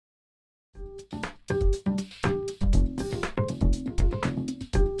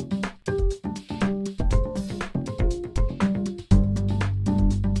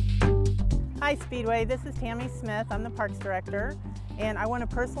Hi Speedway, this is Tammy Smith. I'm the Parks Director, and I want to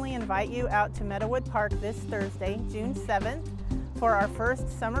personally invite you out to Meadowood Park this Thursday, June 7th, for our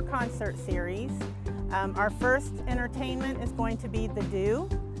first summer concert series. Our first entertainment is going to be The Do.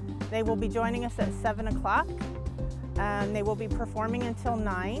 They will be joining us at 7 o'clock. They will be performing until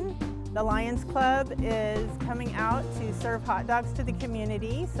 9. The Lions Club is coming out to serve hot dogs to the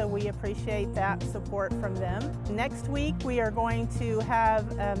community, so we appreciate that support from them. Next week we are going to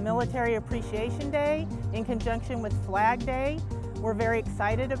have a Military Appreciation Day in conjunction with Flag Day. We're very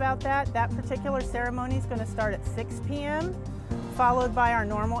excited about that. That particular ceremony is going to start at 6 p.m., followed by our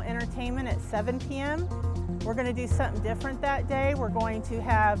normal entertainment at 7 p.m. We're going to do something different that day. We're going to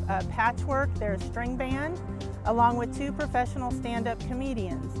have a Patchwork, their string band, along with 2 professional stand-up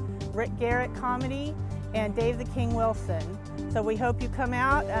comedians, Rick Garrett Comedy and Dave the King Wilson. So we hope you come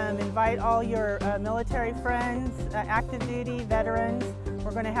out, invite all your military friends, active duty, veterans.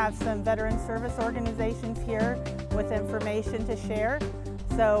 We're going to have some veteran service organizations here with information to share.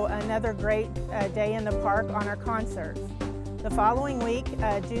 So another great day in the park on our concerts. The following week,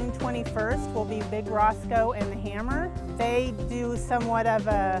 June 21st, will be Big Roscoe and the Hammer. They do somewhat of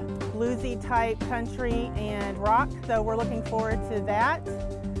a bluesy type country and rock, so we're looking forward to that.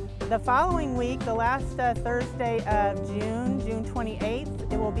 The following week, the last Thursday of June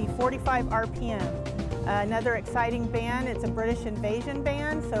 28th, it will be 45 RPM. Another exciting band. It's a British invasion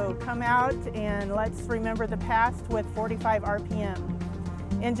band, so come out and let's remember the past with 45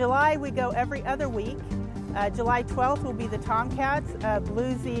 RPM. In July, we go every other week. July 12th will be the Tomcats, a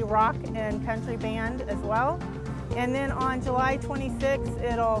bluesy rock and country band as well. And then on July 26th,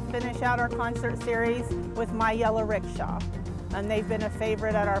 it'll finish out our concert series with My Yellow Rickshaw. They've been a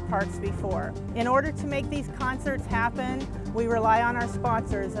favorite at our parks before. In order to make these concerts happen, we rely on our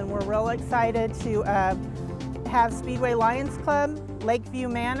sponsors, and we're real excited to have Speedway Lions Club, Lakeview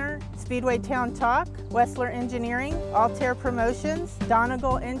Manor, Speedway Town Talk, Wessler Engineering, Altair Promotions,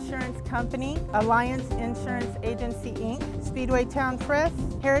 Donegal Insurance Company, Alliance Insurance Agency Inc., Speedway Town Press,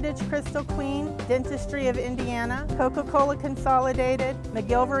 Heritage Crystal Queen, Dentistry of Indiana, Coca-Cola Consolidated,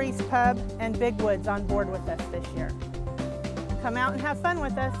 McGilvery's Pub, and Big Woods on board with us this year. Come out and have fun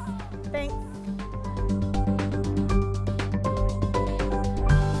with us. Thanks.